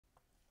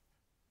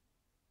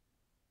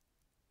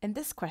In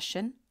this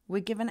question,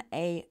 we're given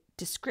a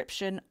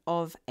description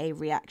of a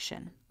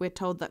reaction. We're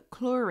told that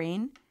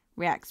chlorine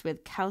reacts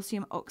with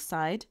calcium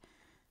oxide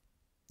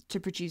to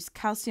produce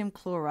calcium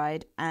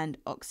chloride and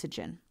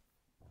oxygen.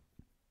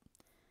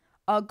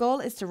 Our goal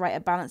is to write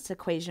a balanced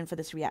equation for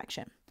this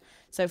reaction.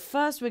 So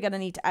first, we're going to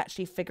need to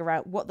actually figure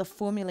out what the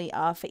formulae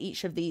are for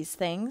each of these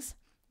things.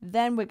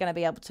 Then we're going to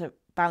be able to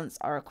balance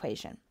our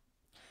equation.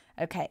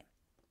 Okay,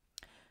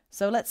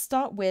 so let's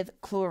start with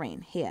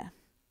chlorine here.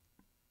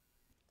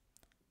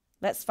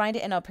 Let's find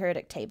it in our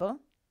periodic table.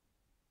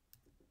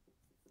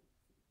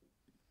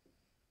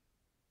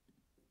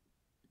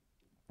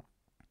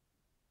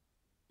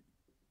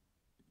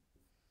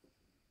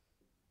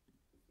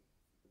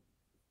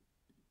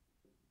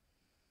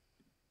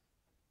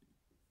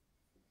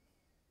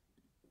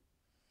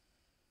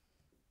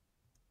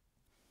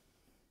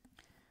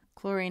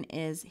 Chlorine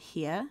is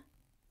here.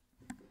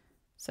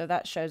 So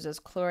that shows us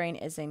chlorine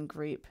is in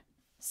group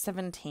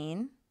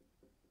 17.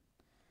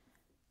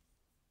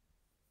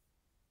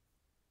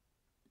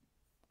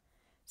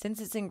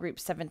 Since it's in group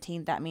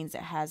 17, that means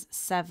it has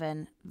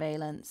 7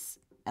 valence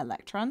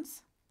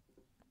electrons.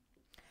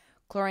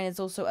 Chlorine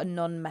is also a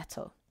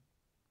non-metal.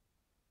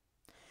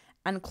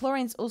 And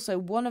chlorine is also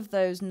one of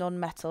those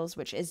non-metals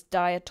which is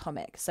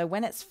diatomic. So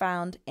when it's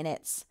found in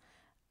its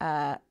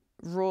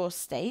raw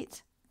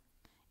state,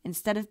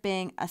 instead of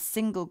being a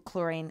single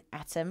chlorine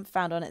atom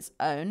found on its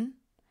own,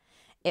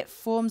 it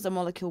forms a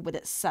molecule with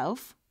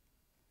itself.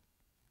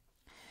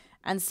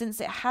 And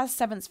since it has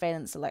 7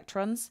 valence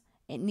electrons,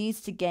 it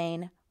needs to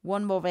gain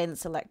 1 more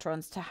valence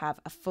electrons to have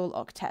a full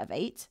octet of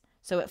 8.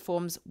 So it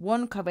forms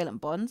 1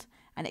 covalent bond,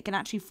 and it can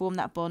actually form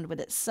that bond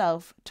with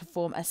itself to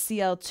form a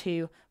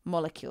Cl2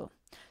 molecule.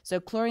 So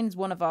chlorine is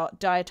one of our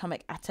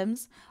diatomic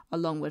atoms,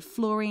 along with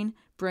fluorine,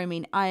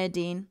 bromine,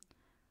 iodine,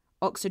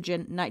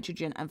 oxygen,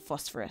 nitrogen, and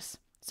phosphorus.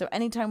 So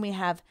anytime we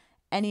have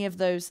any of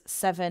those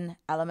 7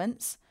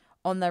 elements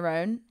on their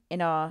own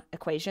in our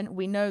equation,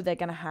 we know they're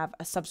going to have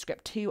a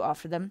subscript 2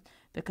 after them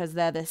because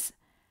they're this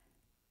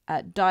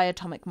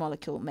diatomic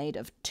molecule made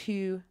of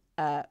 2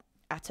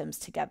 atoms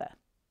together.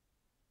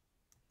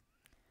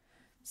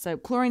 So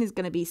chlorine is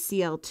going to be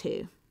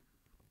Cl2.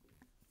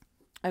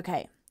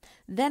 Okay,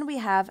 then we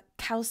have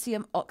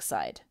calcium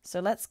oxide.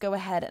 So let's go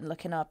ahead and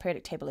look in our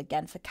periodic table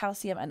again for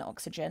calcium and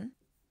oxygen.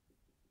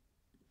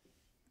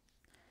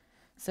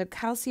 So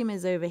calcium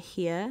is over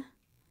here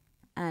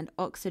and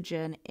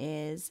oxygen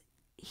is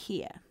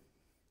here.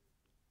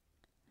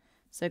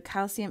 So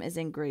calcium is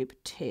in group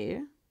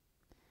 2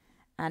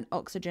 and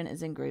oxygen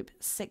is in group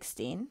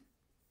 16.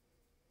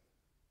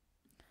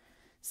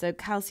 So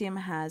calcium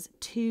has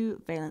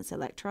 2 valence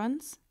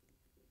electrons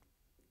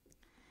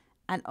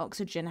and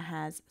oxygen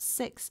has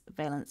 6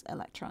 valence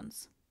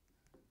electrons.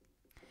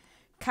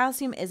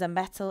 Calcium is a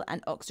metal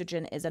and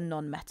oxygen is a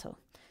non-metal.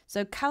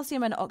 So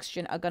calcium and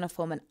oxygen are going to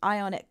form an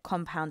ionic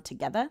compound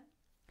together.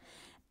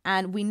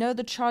 And we know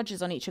the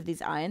charges on each of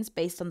these ions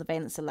based on the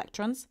valence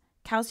electrons.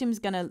 Calcium is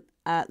going to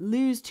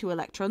lose 2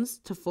 electrons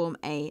to form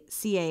a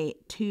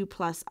Ca2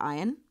 plus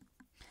ion.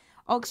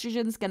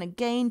 Oxygen is going to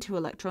gain 2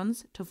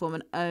 electrons to form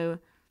an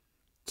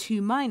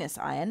O2 minus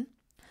ion.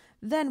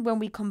 Then when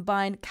we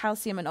combine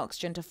calcium and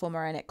oxygen to form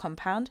our ionic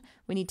compound,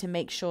 we need to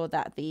make sure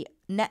that the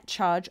net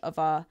charge of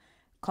our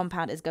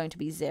compound is going to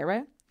be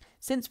 0.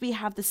 Since we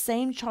have the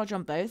same charge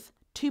on both,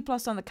 2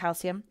 plus on the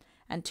calcium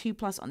and 2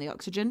 plus on the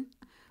oxygen,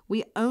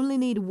 we only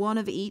need 1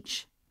 of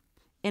each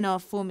in our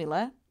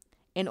formula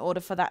in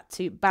order for that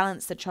to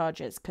balance the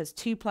charges, because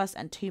 2 plus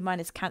and 2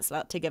 minus cancel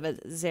out to give us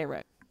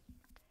 0.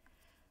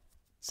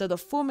 So the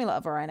formula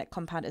of our ionic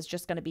compound is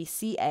just going to be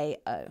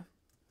CaO.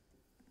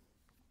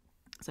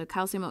 So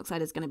calcium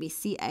oxide is going to be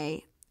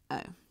CaO.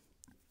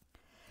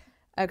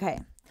 Okay,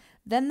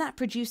 then that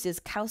produces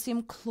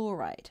calcium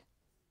chloride.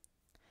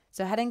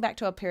 So heading back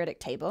to our periodic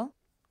table,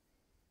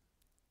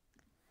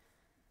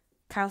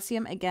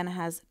 calcium again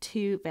has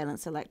 2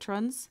 valence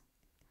electrons.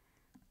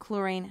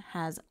 Chlorine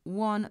has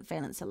 1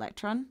 valence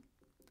electron.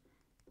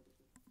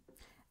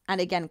 And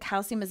again,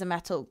 calcium is a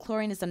metal,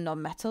 chlorine is a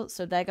non-metal,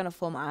 so they're going to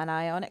form an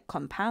ionic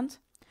compound.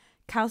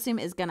 Calcium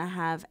is going to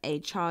have a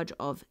charge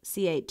of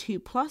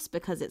Ca2+,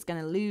 because it's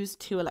going to lose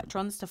 2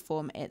 electrons to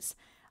form its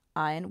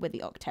ion with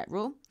the octet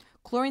rule.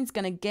 Chlorine's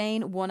going to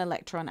gain 1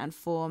 electron and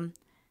form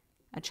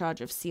a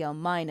charge of Cl-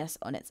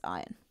 on its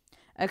ion.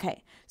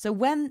 Okay, so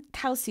when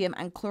calcium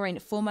and chlorine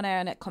form an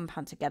ionic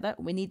compound together,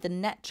 we need the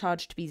net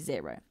charge to be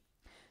 0.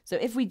 So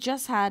if we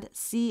just had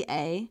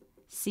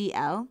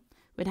CaCl,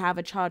 we'd have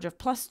a charge of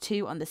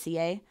 +2 on the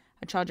Ca,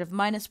 a charge of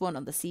 -1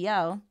 on the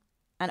Cl,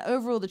 and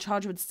overall the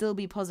charge would still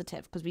be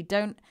positive because we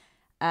don't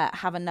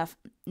have enough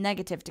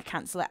negative to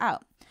cancel it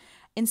out.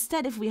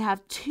 Instead, if we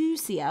have 2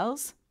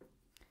 Cls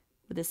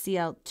with a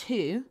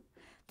Cl2,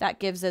 that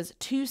gives us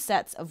 2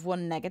 sets of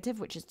 1 negative,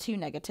 which is 2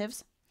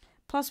 negatives,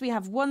 plus we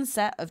have 1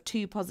 set of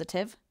 2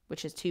 positive,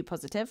 which is 2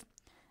 positive,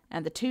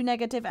 and the 2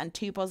 negative and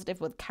 2 positive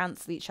would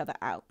cancel each other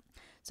out.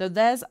 So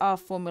there's our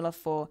formula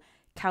for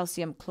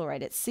calcium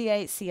chloride. It's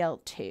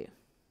CaCl2.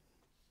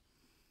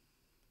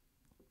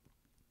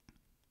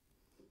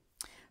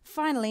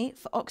 Finally,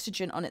 for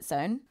oxygen on its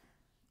own,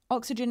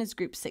 oxygen is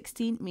group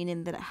 16,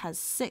 meaning that it has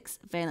 6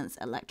 valence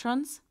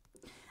electrons.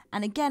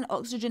 And again,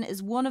 oxygen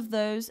is one of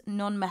those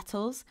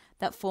non-metals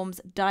that forms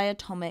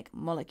diatomic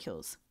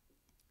molecules.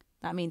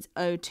 That means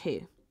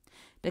O2,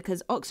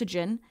 because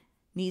oxygen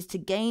needs to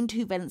gain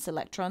 2 valence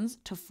electrons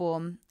to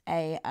form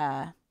a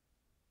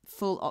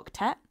full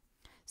octet.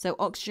 So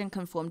oxygen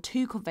can form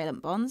 2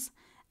 covalent bonds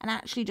and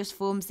actually just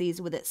forms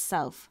these with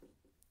itself.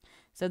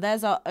 So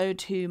there's our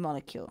O2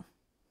 molecule.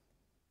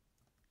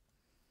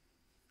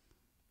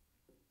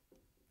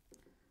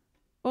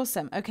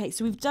 Awesome. Okay,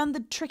 so we've done the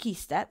tricky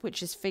step,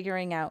 which is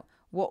figuring out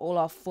what all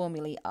our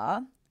formulae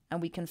are,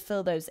 and we can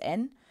fill those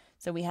in.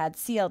 So we had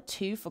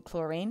Cl2 for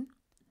chlorine,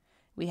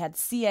 we had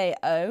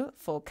CaO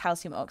for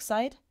calcium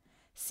oxide,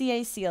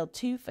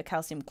 CaCl2 for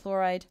calcium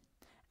chloride,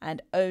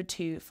 and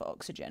O2 for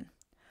oxygen.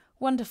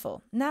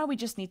 Wonderful. Now we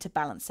just need to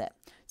balance it.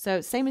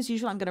 So same as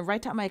usual, I'm going to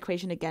write out my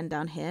equation again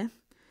down here.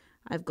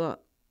 I've got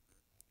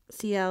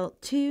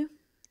Cl2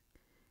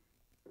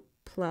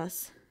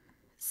 plus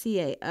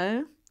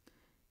CaO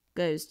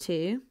goes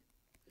to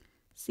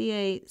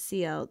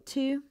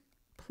CaCl2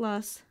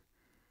 plus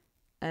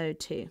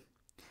O2.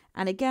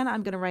 And again,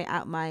 I'm going to write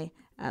out my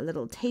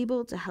little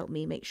table to help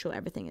me make sure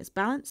everything is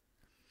balanced.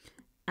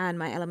 And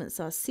my elements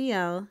are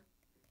Cl,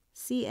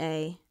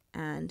 Ca,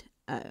 and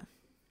O.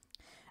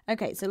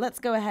 Okay, so let's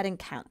go ahead and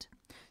count.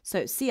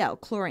 So Cl,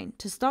 chlorine.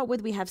 To start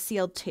with, we have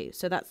Cl2,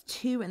 so that's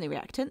 2 in the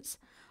reactants.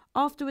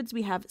 Afterwards,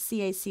 we have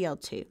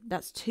CaCl2,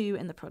 that's 2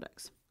 in the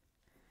products.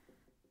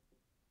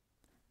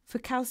 For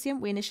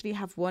calcium, we initially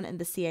have 1 in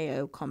the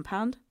CaO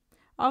compound.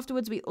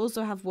 Afterwards, we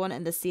also have 1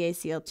 in the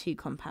CaCl2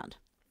 compound.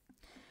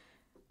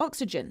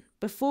 Oxygen,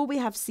 before we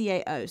have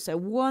CaO, so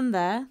 1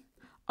 there.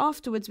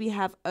 Afterwards, we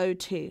have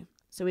O2,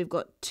 so we've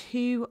got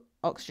 2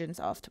 oxygens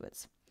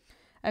afterwards.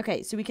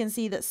 Okay, so we can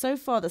see that so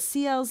far the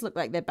Cls look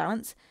like they're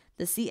balanced,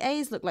 the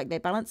Cas look like they're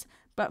balanced,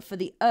 but for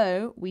the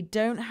O, we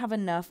don't have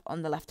enough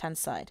on the left-hand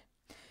side.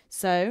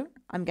 So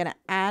I'm going to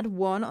add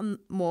 1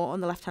 more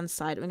on the left-hand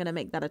side. We're going to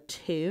make that a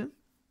 2.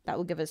 That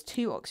will give us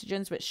 2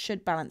 oxygens, which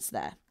should balance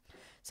there.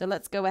 So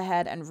let's go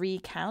ahead and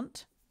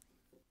recount.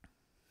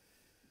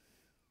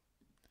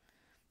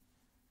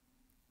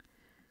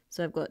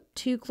 So I've got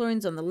 2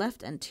 chlorines on the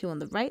left and 2 on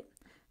the right.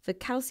 For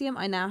calcium,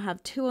 I now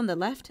have 2 on the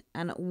left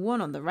and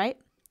 1 on the right.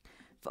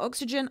 For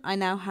oxygen, I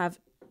now have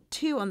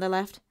 2 on the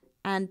left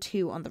and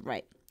 2 on the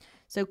right.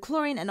 So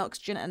chlorine and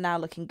oxygen are now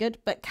looking good,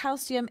 but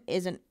calcium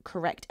isn't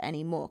correct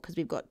anymore because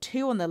we've got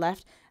 2 on the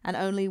left and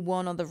only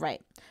 1 on the right.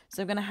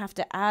 So I'm going to have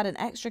to add an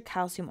extra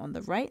calcium on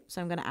the right.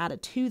 So I'm going to add a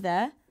 2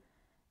 there.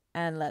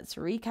 And let's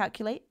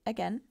recalculate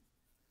again.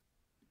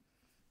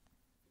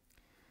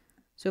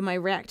 So in my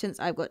reactants,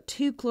 I've got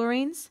 2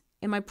 chlorines.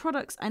 In my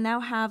products, I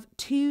now have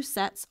 2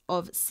 sets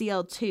of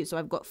Cl2. So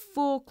I've got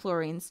 4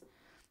 chlorines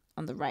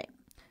on the right.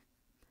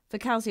 For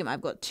calcium,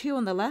 I've got 2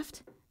 on the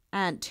left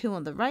and 2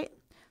 on the right.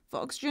 For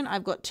oxygen,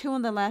 I've got 2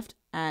 on the left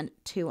and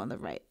 2 on the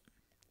right.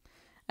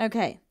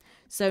 Okay,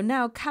 so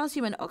now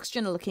calcium and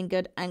oxygen are looking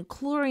good, and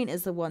chlorine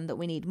is the one that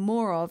we need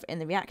more of in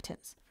the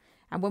reactants.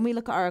 And when we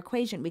look at our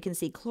equation, we can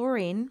see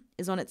chlorine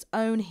is on its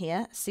own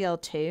here,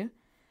 Cl2.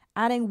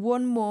 Adding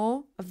 1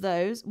 more of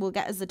those will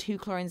get us the 2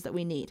 chlorines that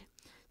we need.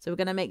 So we're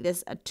going to make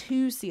this a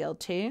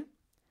 2Cl2.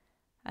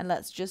 And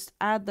let's just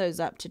add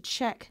those up to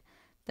check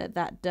that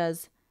that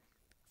does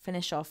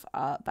finish off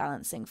our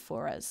balancing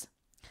for us.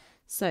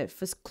 So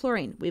for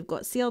chlorine, we've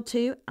got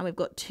Cl2 and we've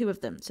got 2 of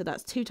them. So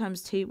that's 2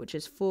 times 2, which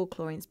is 4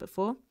 chlorines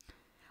before.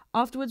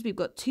 Afterwards, we've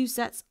got 2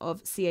 sets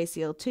of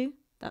CaCl2.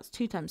 That's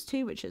 2 times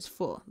 2, which is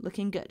 4.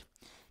 Looking good.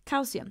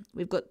 Calcium,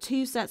 we've got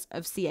 2 sets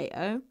of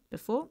CaO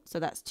before. So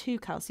that's 2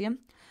 calcium.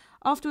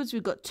 Afterwards,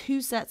 we've got 2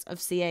 sets of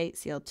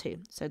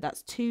CaCl2. So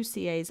that's 2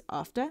 Cas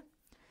after.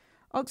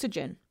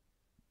 Oxygen,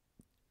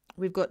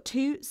 we've got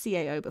 2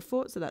 CaO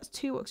before. So that's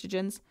 2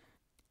 oxygens.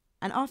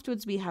 And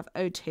afterwards, we have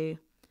O2.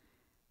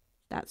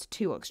 That's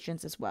 2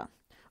 oxygens as well.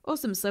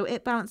 Awesome. So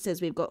it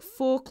balances. We've got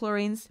 4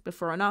 chlorines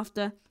before and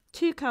after,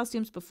 2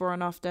 calciums before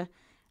and after,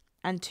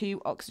 and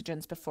 2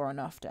 oxygens before and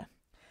after.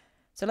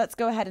 So let's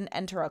go ahead and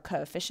enter our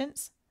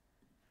coefficients.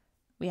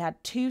 We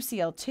had 2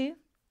 Cl2,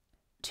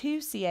 2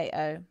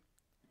 CaO,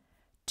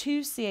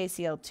 2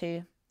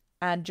 CaCl2,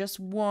 and just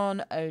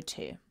 1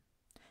 O2.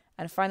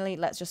 And finally,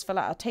 let's just fill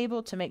out our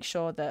table to make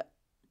sure that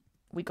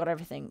we got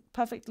everything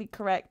perfectly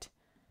correct.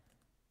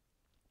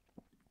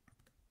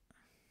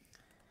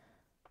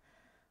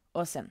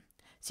 Awesome.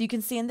 So you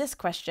can see in this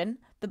question,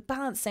 the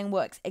balancing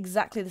works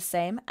exactly the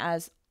same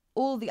as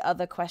all the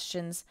other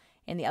questions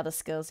in the other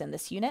skills in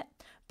this unit.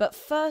 But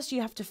first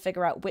you have to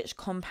figure out which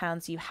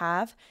compounds you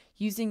have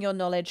using your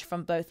knowledge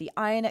from both the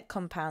ionic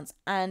compounds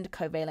and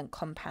covalent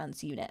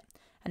compounds unit.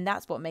 And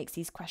that's what makes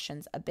these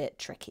questions a bit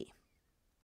tricky.